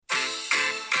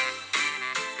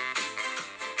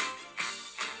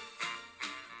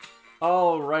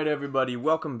All right, everybody,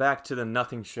 welcome back to the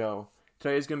Nothing Show.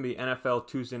 Today is going to be NFL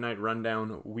Tuesday Night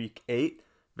Rundown Week 8.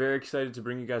 Very excited to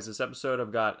bring you guys this episode.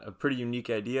 I've got a pretty unique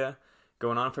idea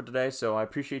going on for today, so I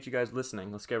appreciate you guys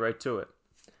listening. Let's get right to it.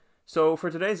 So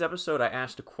for today's episode, I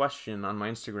asked a question on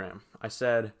my Instagram. I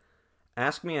said,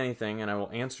 ask me anything and I will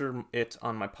answer it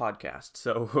on my podcast.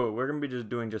 So we're going to be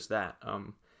doing just that.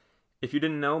 If you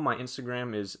didn't know, my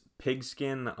Instagram is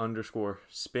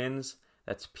pigskin_spins.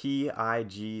 That's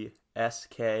PIGSKIN_SPINS.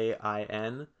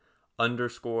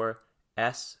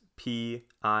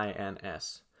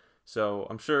 So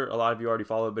I'm sure a lot of you already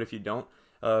follow it, but if you don't,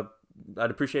 I'd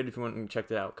appreciate it if you went and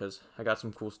checked it out because I got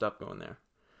some cool stuff going there.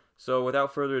 So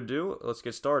without further ado, let's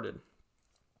get started.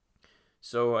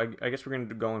 So I guess we're going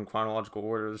to go in chronological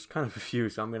order. There's kind of a few,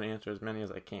 so I'm going to answer as many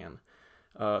as I can.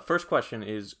 First question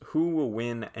is, who will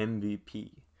win MVP?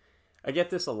 I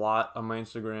get this a lot on my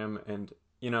Instagram, and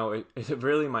it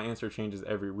really, my answer changes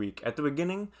every week. At the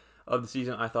beginning of the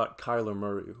season, I thought Kyler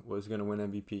Murray was going to win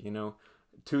MVP.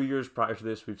 2 years prior to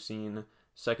this, we've seen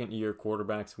second-year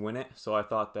quarterbacks win it, so I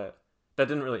thought that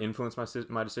didn't really influence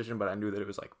my decision, but I knew that it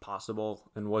was possible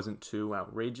and wasn't too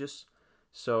outrageous.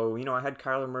 So, I had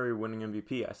Kyler Murray winning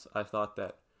MVP. I thought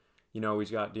that, he's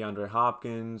got DeAndre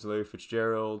Hopkins, Larry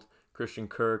Fitzgerald, Christian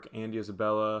Kirk, Andy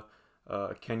Isabella,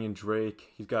 Kenyon Drake.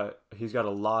 He's got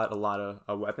a lot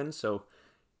of weapons. So,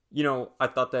 I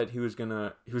thought that he was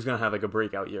gonna have a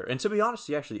breakout year. And to be honest,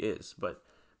 he actually is. But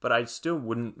I still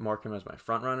wouldn't mark him as my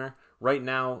front runner right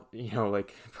now.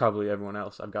 Probably everyone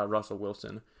else, I've got Russell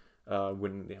Wilson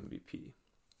winning the MVP.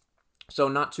 So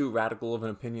not too radical of an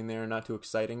opinion there, not too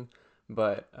exciting.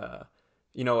 But a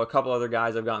couple other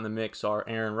guys I've got in the mix are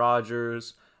Aaron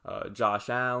Rodgers, Josh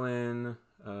Allen,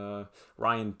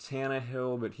 Ryan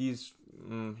Tannehill, but he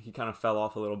kind of fell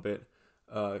off a little bit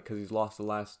because he's lost the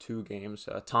last 2 games.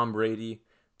 Tom Brady,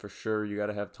 for sure, you got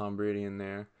to have Tom Brady in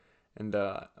there. And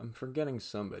I'm forgetting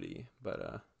somebody,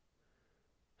 but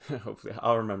hopefully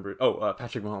I'll remember it. Oh,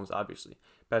 Patrick Mahomes, obviously.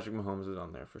 Patrick Mahomes is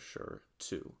on there for sure,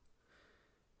 too.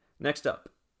 Next up,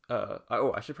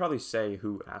 I should probably say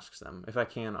who asks them. If I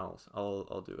can,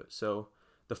 I'll do it. So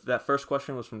that first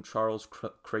question was from Charles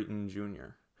Creighton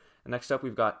Jr. And next up,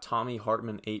 we've got Tommy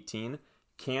Hartman, 18.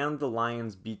 Can the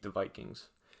Lions beat the Vikings?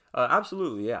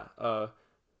 Absolutely, yeah.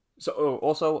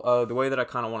 Also, the way that I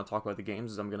kind of want to talk about the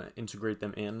games is I'm going to integrate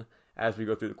them in as we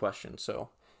go through the questions. So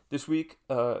this week,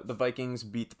 the Vikings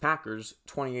beat the Packers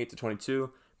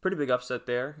 28-22. Pretty big upset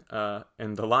there.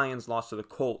 And the Lions lost to the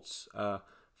Colts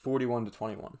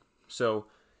 41-21. So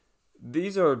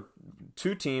these are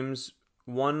 2 teams,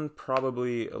 one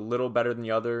probably a little better than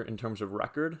the other in terms of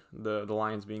record. The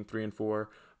Lions being 3-4,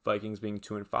 Vikings being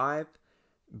 2-5.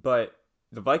 But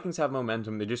the Vikings have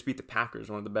momentum. They just beat the Packers,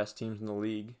 one of the best teams in the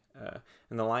league.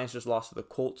 And the Lions just lost to the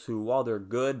Colts, who, while they're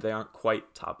good, they aren't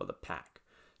quite top of the pack.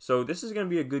 So this is going to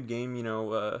be a good game,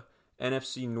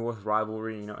 NFC North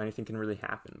rivalry, anything can really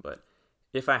happen. But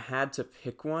if I had to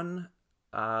pick one,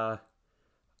 I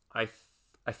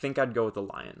think I'd go with the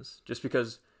Lions, just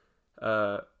because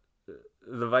the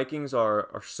Vikings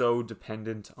are so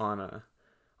dependent on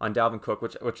Dalvin Cook,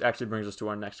 which actually brings us to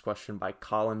our next question by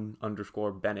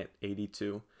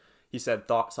Colin_Bennett82. He said,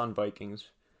 thoughts on Vikings?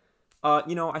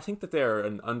 I think that they're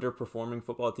an underperforming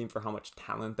football team for how much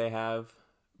talent they have.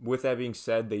 With that being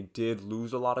said, they did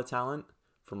lose a lot of talent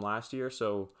from last year.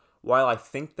 So while I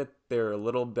think that they're a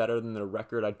little better than their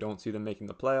record, I don't see them making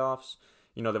the playoffs.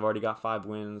 They've already got 5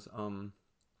 wins.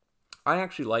 I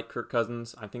actually like Kirk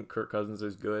Cousins. I think Kirk Cousins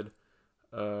is good.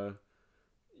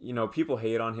 People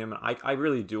hate on him, and I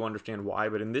really do understand why.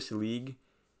 But in this league,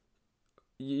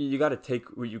 you got to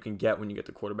take what you can get when you get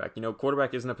the quarterback.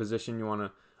 Quarterback isn't a position you want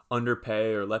to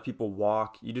underpay or let people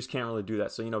walk. You just can't really do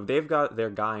that. So, they've got their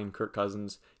guy in Kirk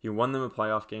Cousins. He won them a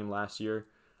playoff game last year.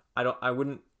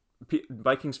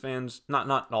 Vikings fans,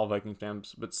 not all Vikings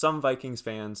fans, but some Vikings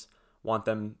fans want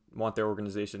their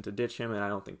organization to ditch him, and I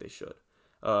don't think they should.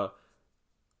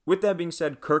 With that being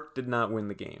said, Kirk did not win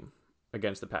the game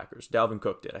against the Packers. Dalvin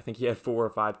Cook did. I think he had 4 or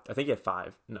 5. I think he had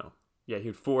 5. No. Yeah, he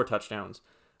had 4 touchdowns.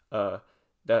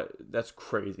 That's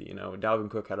crazy, Dalvin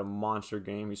Cook had a monster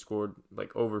game. He scored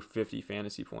over 50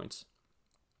 fantasy points,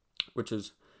 which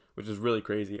is really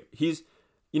crazy. He's,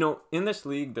 in this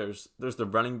league, there's the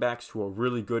running backs who are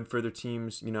really good for their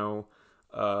teams, maybe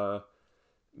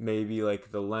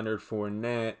the Leonard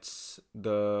Fournettes,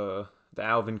 the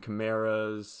Alvin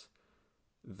Kamaras,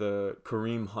 the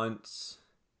Kareem Hunts,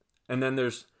 and then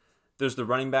there's the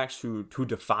running backs who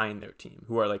define their team,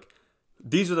 who are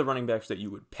these are the running backs that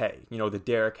you would pay. The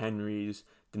Derrick Henrys,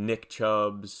 the Nick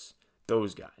Chubbs,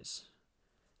 those guys.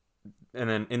 And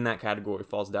then in that category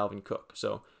falls Dalvin Cook.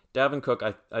 So Dalvin Cook,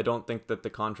 I don't think that the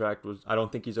contract was. I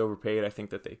don't think he's overpaid. I think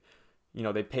that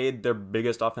they paid their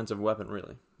biggest offensive weapon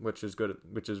really, which is good.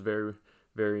 Which is very,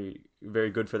 very, very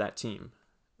good for that team.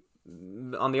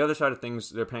 On the other side of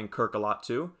things, they're paying Kirk a lot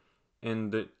too,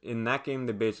 and in that game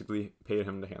they basically paid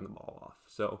him to hand the ball off.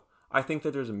 So I think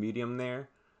that there's a medium there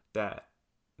that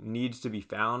needs to be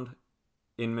found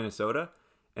in Minnesota,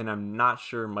 and I'm not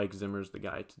sure Mike Zimmer's the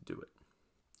guy to do it.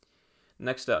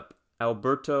 Next up,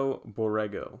 Alberto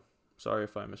Borrego. Sorry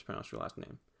if I mispronounced your last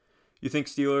name. You think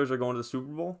Steelers are going to the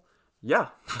Super Bowl? Yeah,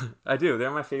 I do. They're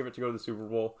my favorite to go to the Super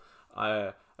Bowl.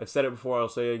 I've said it before, I'll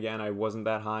say it again. I wasn't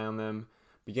that high on them.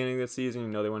 Beginning of the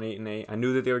season, they went 8-8. I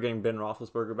knew that they were getting Ben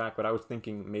Roethlisberger back, but I was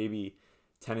thinking maybe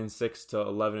 10-6 to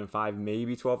 11-5,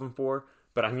 maybe 12-4.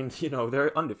 But I mean,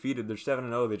 they're undefeated. They're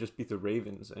 7-0. They just beat the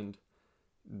Ravens, and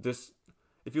this.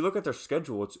 If you look at their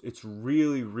schedule, it's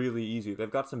really, really easy. They've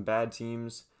got some bad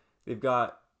teams. They've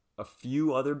got a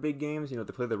few other big games. They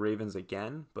play the Ravens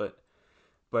again, but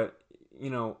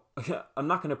I'm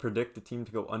not going to predict the team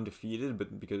to go undefeated,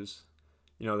 but because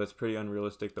that's pretty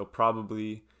unrealistic. They'll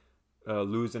probably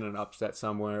lose in an upset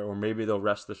somewhere, or maybe they'll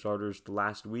rest the starters the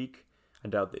last week. I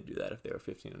doubt they'd do that if they were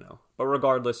 15-0. But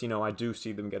regardless, I do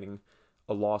see them getting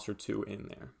a loss or two in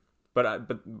there. But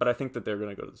I think that they're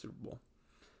going to go to the Super Bowl.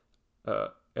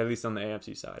 At least on the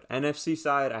AFC side. NFC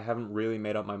side, I haven't really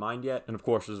made up my mind yet. And of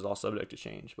course, this is all subject to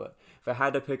change. But if I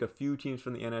had to pick a few teams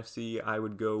from the NFC, I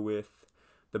would go with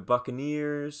the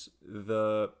Buccaneers,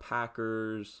 the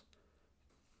Packers,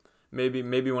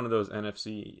 maybe one of those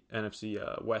NFC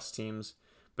West teams.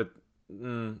 But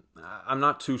I'm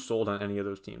not too sold on any of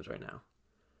those teams right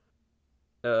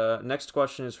now. Next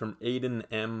question is from Aiden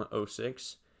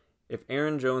M06. If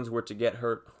Aaron Jones were to get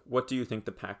hurt, what do you think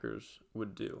the Packers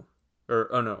would do?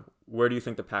 Where do you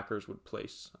think the Packers would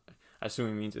place? I assume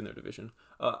he means in their division.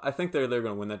 I think they're going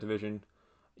to win that division.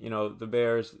 The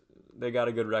Bears, they got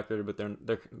a good record, but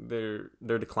they're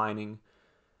declining.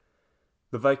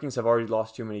 The Vikings have already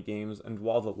lost too many games, and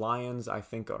while the Lions, I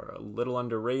think, are a little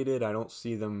underrated, I don't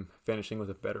see them finishing with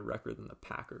a better record than the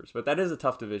Packers. But that is a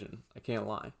tough division. I can't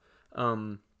lie.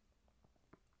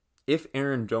 If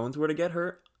Aaron Jones were to get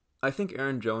hurt, I think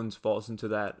Aaron Jones falls into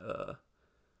that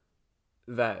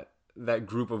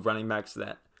group of running backs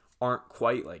that aren't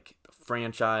quite like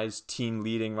franchise team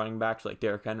leading running backs like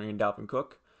Derrick Henry and Dalvin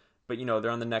Cook, but they're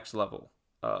on the next level.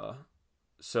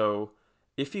 So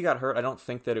if he got hurt, I don't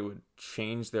think that it would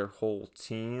change their whole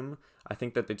team. I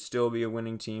think that they'd still be a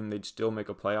winning team. They'd still make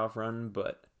a playoff run,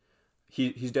 but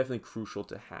he's definitely crucial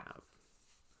to have,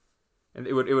 and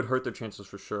it would hurt their chances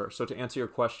for sure. So to answer your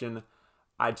question,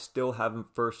 I'd still have him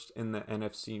first in the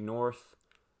NFC North,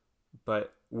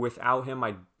 but without him,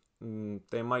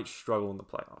 they might struggle in the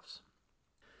playoffs.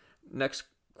 Next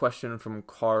question from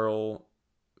Carl.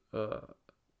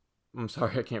 I'm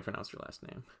sorry, I can't pronounce your last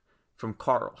name. From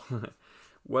Carl.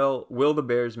 Well, will the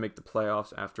Bears make the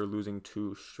playoffs after losing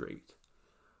 2 straight?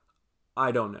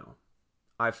 I don't know.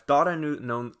 I thought I knew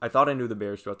the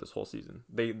Bears throughout this whole season.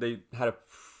 They had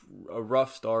a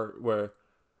rough start where.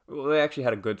 Well, they actually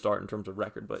had a good start in terms of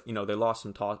record, but they lost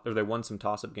some they won some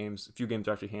toss-up games. A few games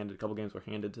were actually handed. A couple games were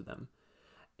handed to them,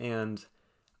 and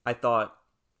I thought,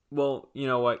 well, you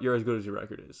know what, you're as good as your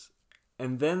record is.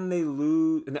 And then they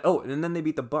lose, and then they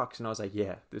beat the Bucs, and I was like,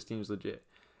 yeah, this team's legit.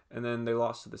 And then they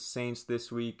lost to the Saints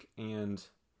this week, and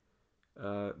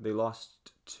they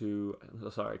lost to.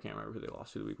 Sorry, I can't remember who they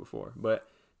lost to the week before, but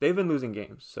they've been losing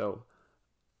games, so.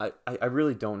 I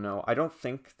really don't know. I don't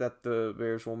think that the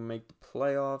Bears will make the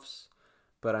playoffs,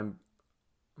 but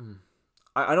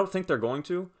I don't think they're going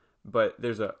to, but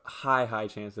there's a high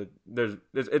chance that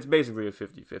it's basically a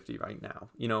 50-50 right now.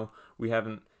 We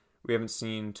haven't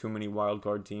seen too many wild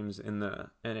card teams in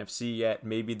the NFC yet.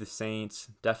 Maybe the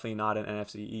Saints, definitely not an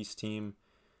NFC East team.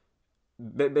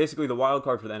 Basically, the wild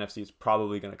card for the NFC is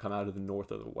probably going to come out of the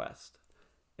North or the West.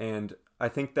 And I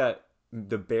think that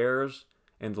the Bears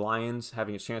and Lions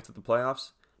having a chance at the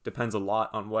playoffs depends a lot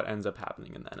on what ends up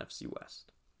happening in the NFC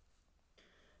West.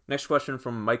 Next question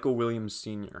from Michael Williams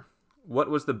Sr. What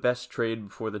was the best trade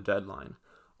before the deadline?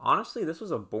 Honestly, this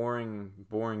was a boring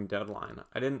deadline.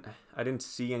 I didn't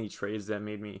see any trades that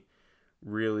made me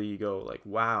really go like,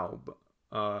 wow. But,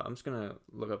 I'm just going to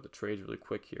look up the trades really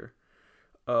quick here.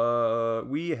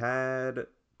 We had...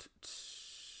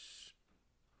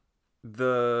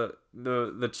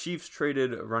 The Chiefs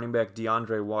traded running back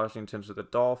DeAndre Washington to the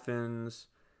Dolphins.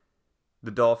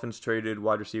 The Dolphins traded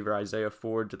wide receiver Isaiah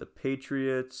Ford to the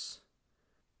Patriots.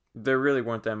 There really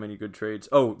weren't that many good trades.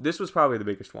 Oh, this was probably the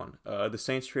biggest one. The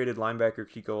Saints traded linebacker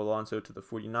Kiko Alonso to the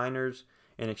 49ers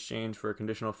in exchange for a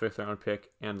conditional 5th round pick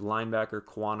and linebacker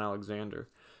Quan Alexander.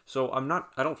 So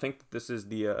I don't think that this is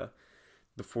the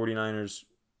 49ers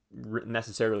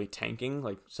necessarily tanking,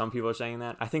 like some people are saying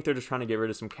that. I think they're just trying to get rid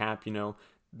of some cap.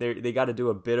 They got to do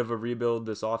a bit of a rebuild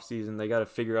this offseason. They got to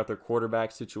figure out their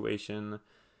quarterback situation.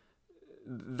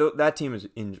 That team is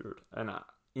injured, and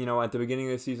at the beginning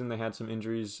of the season they had some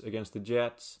injuries against the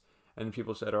Jets, and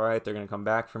people said, all right, they're going to come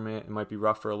back from it. It might be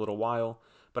rough for a little while,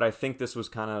 but I think this was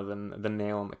kind of the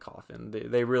nail in the coffin.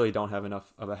 They really don't have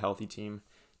enough of a healthy team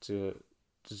to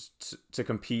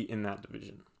compete in that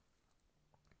division.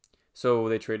 So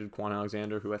they traded Quan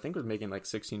Alexander, who I think was making like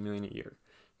 $16 million a year,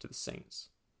 to the Saints.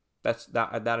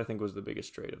 That I think was the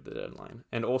biggest trade of the deadline,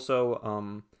 and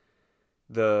also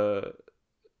the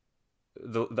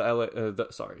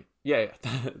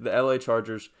LA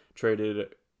Chargers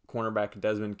traded cornerback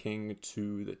Desmond King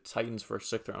to the Titans for a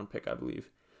 6th round pick, I believe.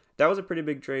 That was a pretty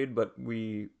big trade, but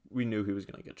we knew he was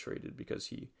going to get traded because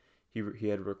he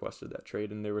had requested that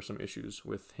trade, and there were some issues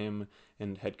with him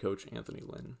and head coach Anthony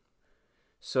Lynn.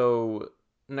 So,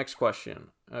 next question.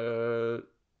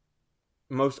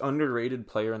 Most underrated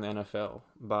player in the NFL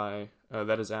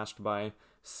that is asked by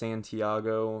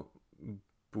Santiago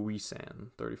Buisan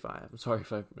 35. I'm sorry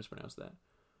if I mispronounced that.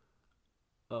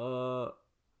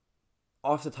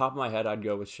 Off the top of my head, I'd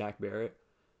go with Shaq Barrett.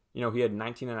 He had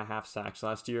 19.5 sacks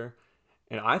last year,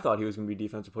 and I thought he was going to be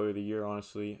Defensive Player of the Year,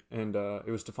 honestly. And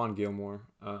it was Stephon Gilmore.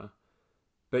 But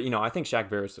I think Shaq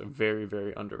Barrett's a very,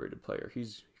 very underrated player.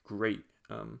 He's great.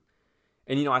 And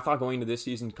I thought going into this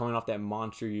season, coming off that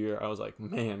monster year, I was like,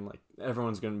 man, like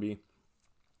everyone's going to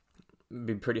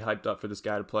be pretty hyped up for this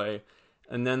guy to play.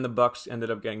 And then the Bucs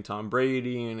ended up getting Tom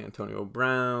Brady and Antonio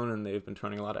Brown, and they've been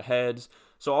turning a lot of heads.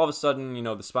 So all of a sudden,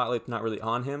 the spotlight's not really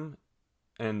on him.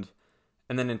 And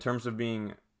then in terms of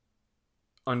being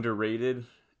underrated,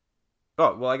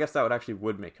 I guess that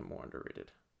would make him more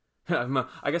underrated.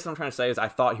 I guess what I'm trying to say is I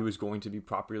thought he was going to be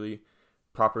properly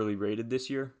rated this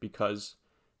year because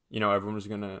everyone was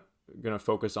gonna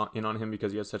focus on him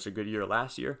because he had such a good year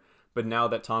last year. But now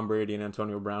that Tom Brady and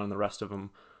Antonio Brown and the rest of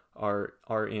them are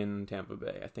in Tampa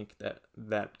Bay, I think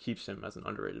that keeps him as an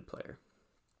underrated player.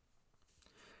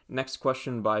 Next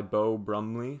question by Bo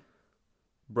Brumley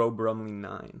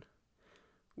 9.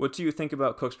 What do you think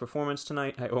about Cook's performance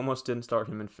tonight? I almost didn't start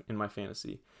him in my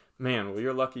fantasy. Man, well,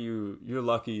 you're lucky you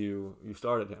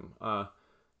started him.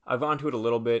 I've gone to it a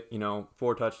little bit,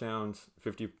 4 touchdowns,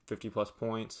 50 plus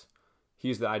points.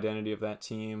 He's the identity of that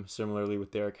team, similarly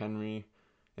with Derrick Henry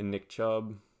and Nick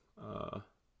Chubb.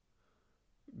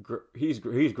 He's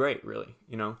great, really.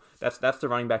 That's the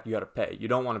running back you got to pay. You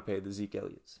don't want to pay the Zeke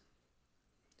Elliott's.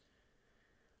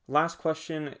 Last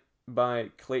question by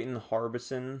Clayton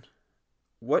Harbison.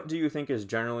 What do you think is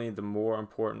generally the more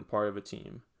important part of a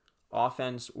team?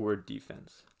 Offense or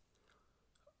defense?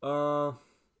 I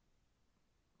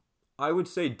would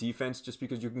say defense just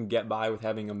because you can get by with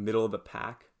having a middle of the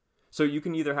pack. So you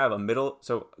can either have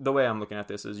so the way I'm looking at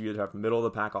this is you either have middle of the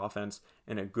pack offense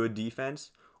and a good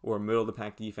defense, or middle of the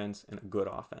pack defense and a good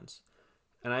offense.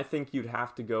 And I think you'd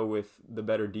have to go with the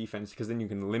better defense because then you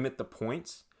can limit the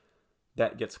points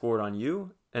that get scored on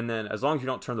you. And then as long as you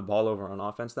don't turn the ball over on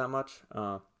offense that much,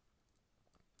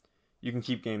 you can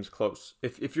keep games close.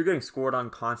 If you're getting scored on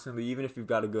constantly, even if you've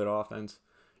got a good offense,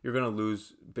 you're going to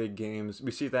lose big games.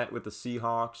 We see that with the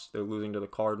Seahawks. They're losing to the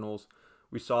Cardinals.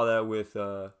 We saw that with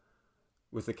the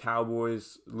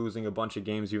Cowboys losing a bunch of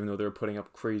games even though they were putting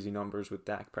up crazy numbers with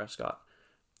Dak Prescott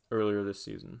earlier this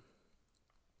season.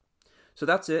 So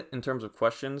that's it in terms of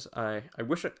questions. I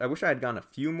wish I had gotten a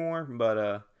few more, but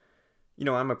I'm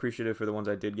appreciative for the ones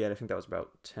I did get. I think that was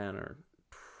about 10 or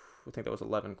I think that was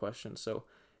 11 questions. So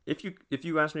if you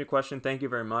asked me a question, thank you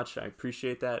very much. I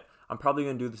appreciate that. I'm probably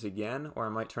going to do this again, or I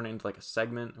might turn it into like a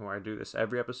segment where I do this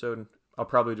every episode. I'll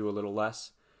probably do a little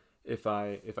less if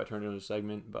I turn it into a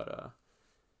segment, but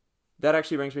that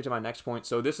actually brings me to my next point.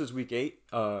 So this is week 8.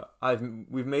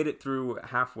 We've made it through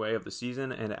halfway of the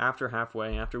season, and after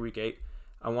week 8,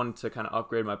 I wanted to kind of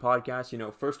upgrade my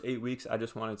podcast. First 8 weeks, I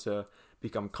just wanted to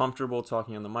become comfortable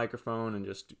talking on the microphone and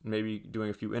just maybe doing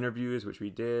a few interviews, which we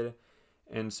did.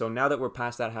 And so now that we're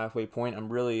past that halfway point, I'm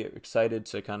really excited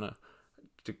to kind of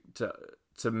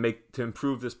to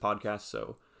improve this podcast.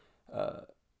 So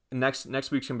next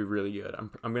week's gonna be really good.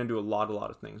 I'm gonna do a lot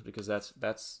of things because that's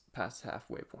past the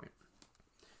halfway point.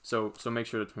 So make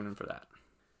sure to tune in for that.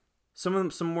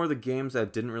 Some more of the games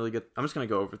that didn't really get. I'm just gonna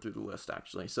go over through the list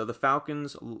actually. So the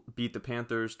Falcons beat the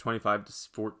Panthers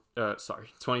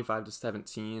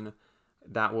 25-17.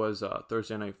 That was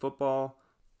Thursday Night Football.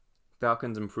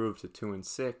 Falcons improved to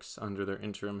 2-6 under their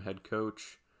interim head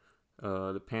coach.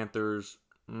 The Panthers,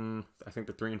 I think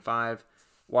they're 3-5.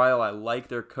 While I like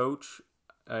their coach,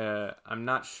 I'm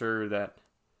not sure that,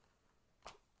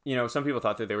 some people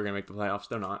thought that they were going to make the playoffs.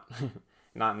 They're not.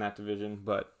 Not in that division,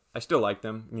 but I still like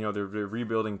them. They're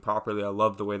rebuilding properly. I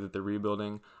love the way that they're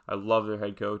rebuilding. I love their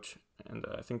head coach, and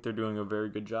I think they're doing a very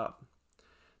good job.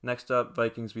 Next up,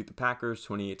 Vikings beat the Packers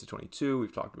 28-22.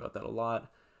 We've talked about that a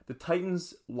lot. The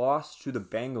Titans lost to the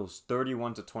Bengals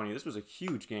 31-20. This was a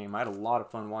huge game. I had a lot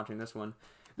of fun watching this one.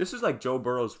 This is like Joe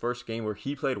Burrow's first game where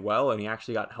he played well and he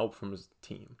actually got help from his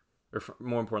team, or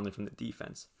more importantly from the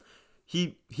defense.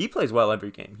 He plays well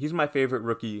every game. He's my favorite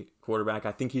rookie quarterback.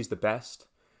 I think he's the best.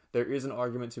 There is an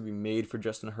argument to be made for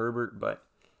Justin Herbert, but,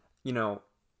 me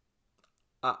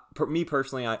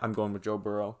personally, I'm going with Joe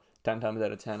Burrow 10 times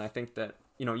out of 10. I think that,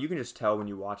 you can just tell when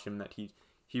you watch him that he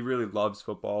really loves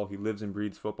football. He lives and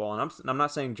breathes football. And I'm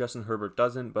not saying Justin Herbert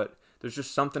doesn't, but there's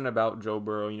just something about Joe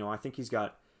Burrow. I think he's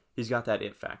got that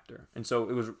it factor. And so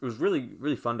it was really,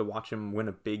 really fun to watch him win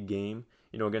a big game,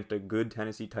 against a good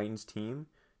Tennessee Titans team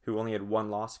who only had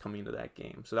one loss coming into that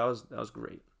game. So that was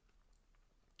great.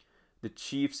 The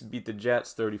Chiefs beat the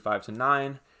Jets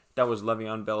 35-9. That was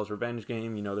Le'Veon Bell's revenge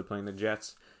game. They're playing the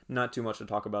Jets. Not too much to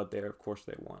talk about there. Of course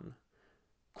they won.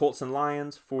 Colts and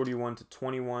Lions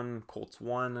 41-21. Colts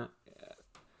won.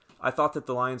 I thought that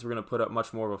the Lions were going to put up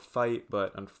much more of a fight,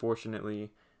 but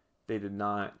unfortunately they did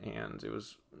not, and it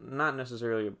was not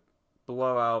necessarily a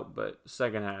blowout, but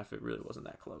second half it really wasn't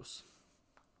that close.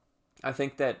 I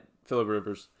think that Phillip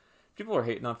Rivers, people are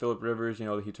hating on Phillip Rivers,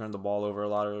 he turned the ball over a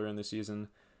lot earlier in the season,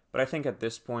 but I think at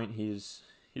this point he's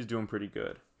doing pretty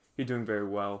good. He's doing very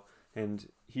well, and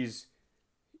he's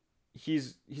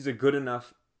a good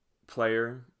enough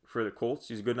player for the Colts.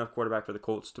 He's a good enough quarterback for the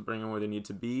Colts to bring them where they need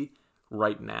to be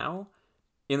right now.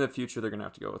 In the future, they're going to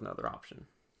have to go with another option.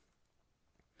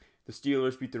 The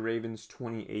Steelers beat the Ravens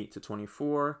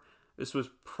 28-24. This was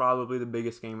probably the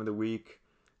biggest game of the week.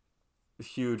 A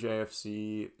huge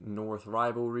AFC North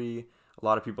rivalry. A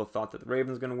lot of people thought that the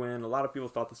Ravens were going to win. A lot of people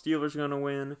thought the Steelers were going to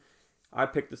win. I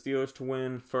picked the Steelers to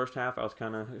win. First half, I was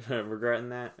kind of regretting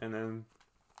that. And then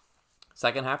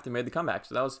second half, they made the comeback.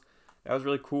 So that was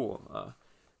really cool.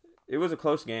 It was a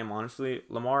close game, honestly.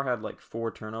 Lamar had like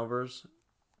 4 turnovers.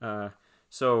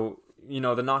 So, the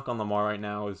knock on Lamar right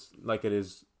now is like it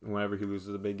is whenever he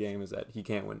loses a big game, is that he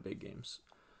can't win big games.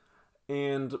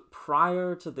 And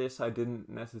prior to this, I didn't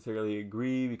necessarily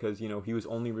agree because, he was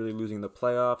only really losing the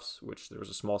playoffs, which there was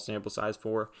a small sample size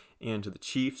for, and to the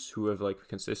Chiefs, who have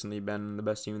consistently been the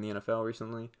best team in the NFL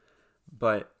recently.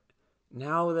 But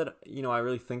now that, I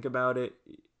really think about it,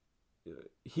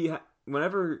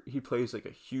 whenever he plays like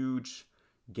a huge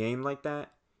game like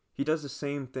that, he does the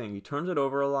same thing. He turns it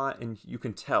over a lot, and you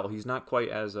can tell he's not quite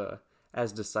as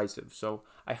decisive. So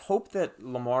I hope that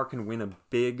Lamar can win a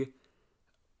big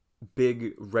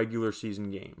regular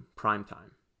season game, prime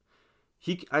time.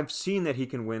 I've seen that he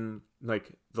can win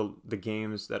like the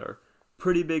games that are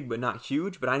pretty big but not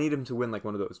huge, but I need him to win like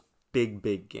one of those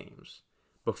big games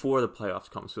before the playoffs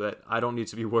come so that I don't need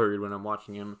to be worried when I'm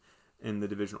watching him in the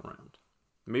divisional round.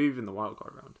 Maybe even the wild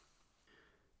card round.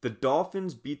 The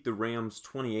Dolphins beat the Rams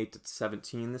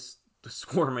 28-17. The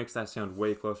score makes that sound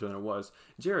way closer than it was.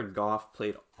 Jared Goff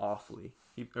played awfully.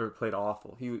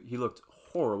 He looked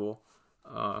horrible.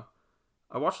 I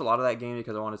watched a lot of that game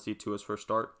because I want to see Tua's first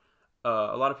start.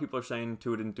 A lot of people are saying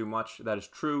Tua didn't do much. That is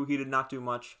true. He did not do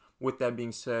much. With that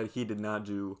being said, he did not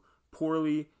do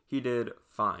poorly. He did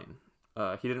fine.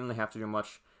 He didn't really have to do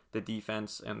much. The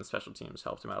defense and the special teams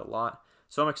helped him out a lot.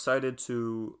 So I'm excited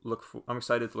to look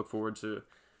forward to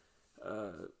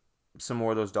some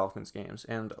more of those Dolphins games.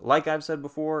 And like I've said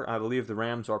before, I believe the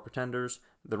Rams are pretenders.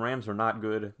 The Rams are not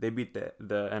good. They beat the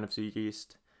NFC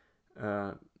East.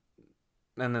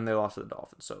 And then they lost to the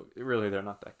Dolphins. So really, they're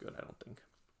not that good, I don't think.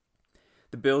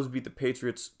 The Bills beat the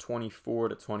Patriots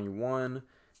 24-21.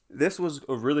 This was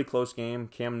a really close game.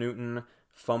 Cam Newton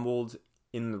fumbled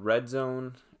in the red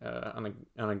zone on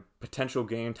a potential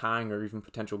game tying or even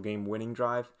potential game winning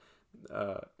drive,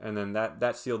 and then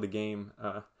that sealed the game.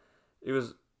 It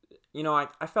was,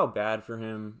 I felt bad for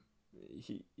him.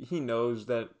 He knows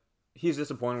that he's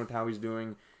disappointed with how he's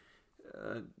doing.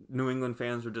 New England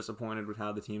fans were disappointed with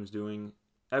how the team's doing.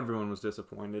 Everyone was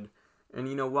disappointed. And,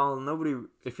 while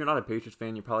if you're not a Patriots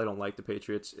fan, you probably don't like the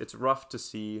Patriots. It's rough to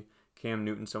see Cam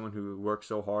Newton, someone who worked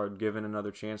so hard, given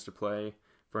another chance to play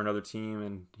for another team,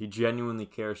 and he genuinely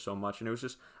cares so much. And it was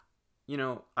just,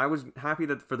 I was happy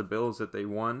that for the Bills that they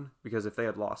won, because if they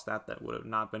had lost that would have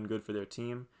not been good for their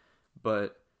team.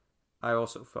 But I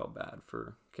also felt bad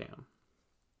for Cam.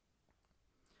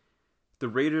 The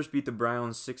Raiders beat the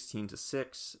Browns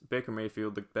 16-6. Baker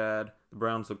Mayfield looked bad. The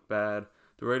Browns looked bad.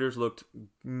 The Raiders looked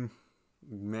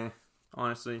meh,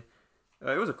 honestly.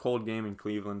 It was a cold game in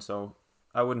Cleveland, so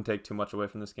I wouldn't take too much away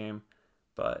from this game.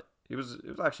 But it was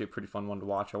actually a pretty fun one to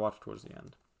watch. I watched towards the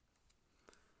end.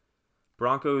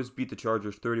 Broncos beat the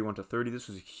Chargers 31-30. This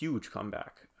was a huge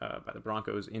comeback by the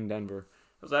Broncos in Denver.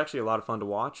 It was actually a lot of fun to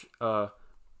watch. I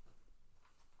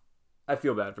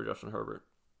feel bad for Justin Herbert.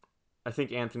 I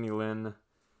think Anthony Lynn,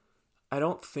 I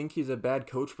don't think he's a bad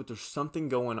coach, but there's something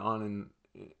going on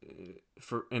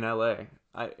in LA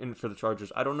for the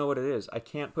Chargers. I don't know what it is. I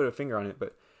can't put a finger on it,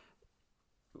 but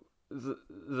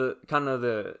the kind of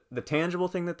the tangible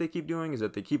thing that they keep doing is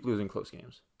that they keep losing close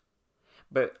games.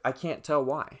 But I can't tell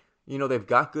why. They've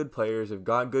got good players, they've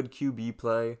got good QB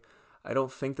play. I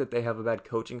don't think that they have a bad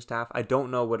coaching staff. I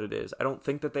don't know what it is. I don't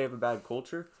think that they have a bad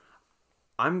culture.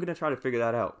 I'm going to try to figure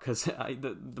that out because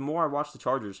the more I watch the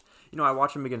Chargers, I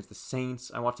watch them against the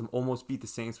Saints. I watch them almost beat the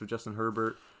Saints with Justin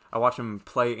Herbert. I watch him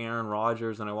play Aaron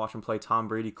Rodgers, and I watch him play Tom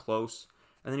Brady close.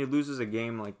 And then he loses a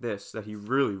game like this that he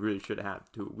really, really should have had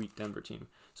to a weak Denver team.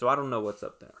 So I don't know what's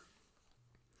up there.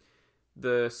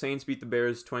 The Saints beat the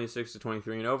Bears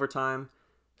 26-23 in overtime.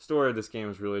 Story of this game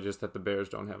is really just that the Bears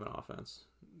don't have an offense.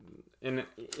 And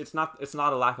it's not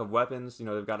a lack of weapons.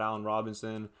 They've got Allen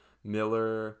Robinson,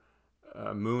 Miller,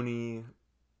 Mooney.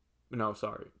 No,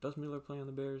 sorry. Does Miller play on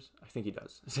the Bears? I think he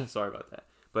does. Sorry about that.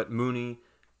 But Mooney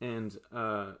and,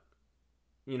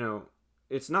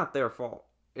 it's not their fault.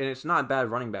 And it's not bad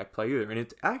running back play either. And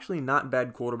it's actually not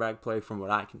bad quarterback play from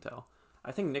what I can tell.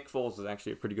 I think Nick Foles is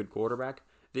actually a pretty good quarterback.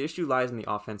 The issue lies in the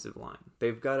offensive line.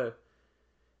 They've got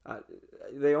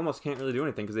they almost can't really do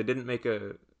anything because they didn't make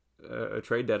a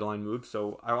trade deadline move.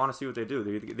 So I want to see what they do.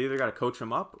 They either got to coach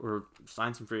them up or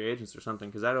sign some free agents or something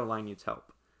because that O-line needs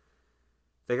help.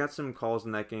 They got some calls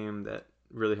in that game that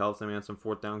really helped them and some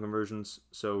fourth down conversions.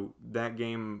 So that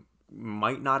game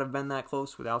might not have been that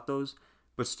close without those,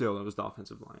 but still it was the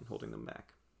offensive line holding them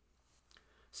back.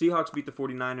 Seahawks beat the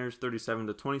 49ers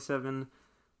 37-27.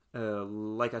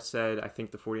 Like I said, I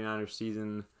think the 49ers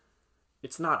season,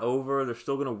 it's not over. They're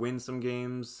still going to win some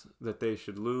games that they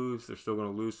should lose. They're still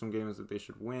going to lose some games that they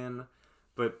should win.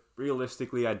 But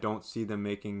realistically, I don't see them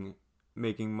making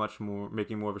more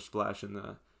of a splash in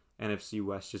the NFC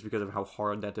West just because of how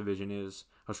hard that division is,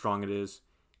 how strong it is,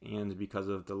 and because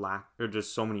of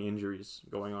just so many injuries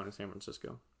going on in San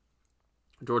Francisco.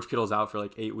 George Kittle's out for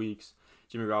like 8 weeks.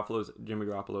 Jimmy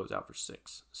Garoppolo is out for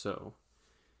 6. So,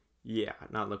 yeah,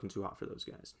 not looking too hot for those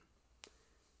guys.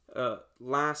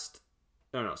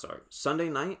 Sunday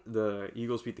night, the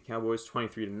Eagles beat the Cowboys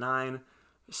 23-9.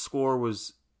 Score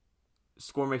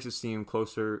makes it seem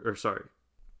closer,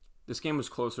 this game was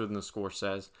closer than the score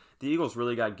says. The Eagles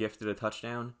really got gifted a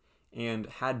touchdown, and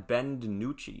had Ben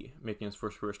DiNucci, making his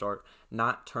first career start,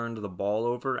 not turned the ball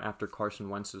over after Carson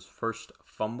Wentz's first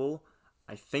fumble,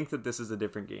 I think that this is a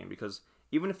different game, because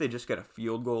even if they just get a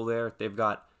field goal there, they've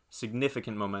got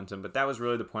significant momentum. But that was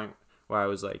really the point where I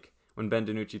was like, when Ben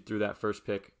DiNucci threw that first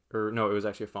pick, it was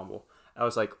actually a fumble, I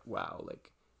was like, wow,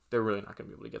 they're really not going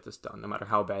to be able to get this done, no matter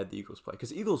how bad the Eagles play. Because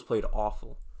the Eagles played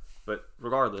awful. But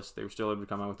regardless, they were still able to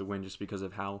come out with the win just because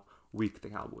of how weak the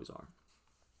Cowboys are.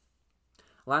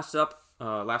 Last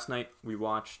night, we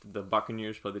watched the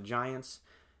Buccaneers play the Giants.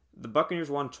 The Buccaneers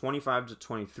won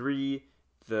 25-23.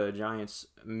 The Giants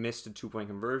missed a 2-point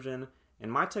conversion.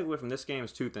 And my takeaway from this game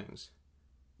is 2 things.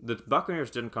 The Buccaneers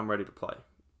didn't come ready to play.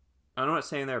 I'm not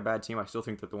saying they're a bad team. I still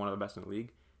think that they're one of the best in the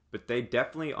league. But they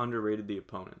definitely underrated their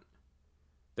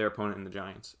opponent in the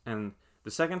Giants. And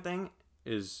the second thing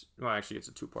is, it's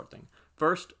a 2-part thing.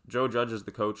 First, Joe Judge is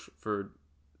the coach for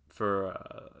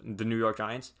the New York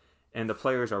Giants. And the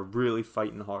players are really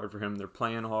fighting hard for him. They're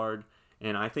playing hard.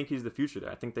 And I think he's the future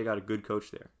there. I think they got a good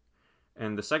coach there.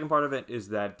 And the second part of it is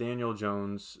that Daniel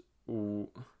Jones,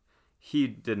 he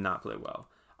did not play well.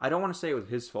 I don't want to say it was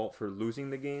his fault for losing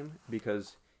the game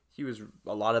because he was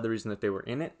a lot of the reason that they were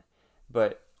in it.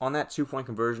 But on that 2-point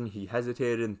conversion, he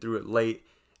hesitated and threw it late.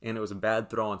 And it was a bad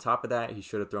throw on top of that. He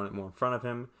should have thrown it more in front of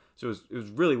him. So it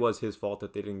really was his fault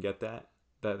that they didn't get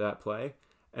that play.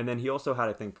 And then he also had,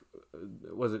 I think,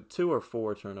 was it 2 or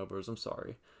 4 turnovers? I'm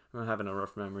sorry. I'm not having a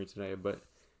rough memory today. But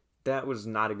that was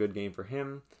not a good game for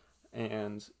him.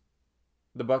 And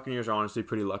the Buccaneers are honestly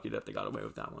pretty lucky that they got away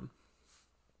with that one.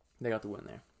 They got the win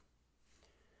there.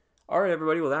 All right,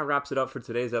 everybody. Well, that wraps it up for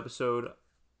today's episode.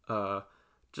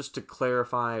 Just to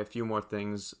clarify a few more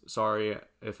things. Sorry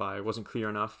if I wasn't clear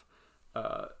enough.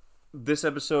 This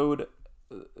episode,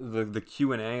 the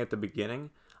Q&A at the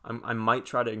beginning, I might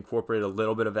try to incorporate a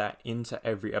little bit of that into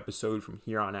every episode from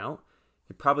here on out.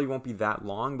 It probably won't be that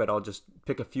long, but I'll just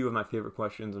pick a few of my favorite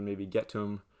questions and maybe get to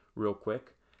them real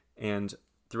quick. And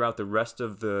throughout the rest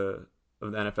of the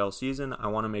NFL season, I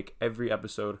want to make every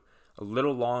episode a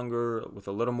little longer with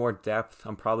a little more depth.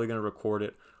 I'm probably going to record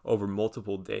it over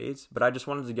multiple days, but I just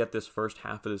wanted to get this first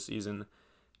half of the season.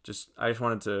 I just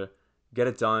wanted to get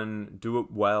it done, do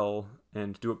it well,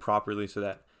 and do it properly so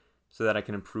that I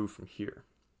can improve from here.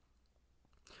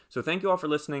 So thank you all for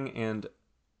listening, and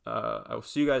I will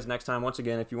see you guys next time. Once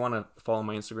again, if you want to follow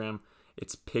my Instagram,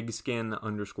 it's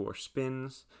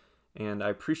pigskin_spins. And I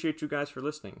appreciate you guys for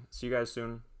listening. See you guys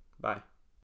soon. Bye.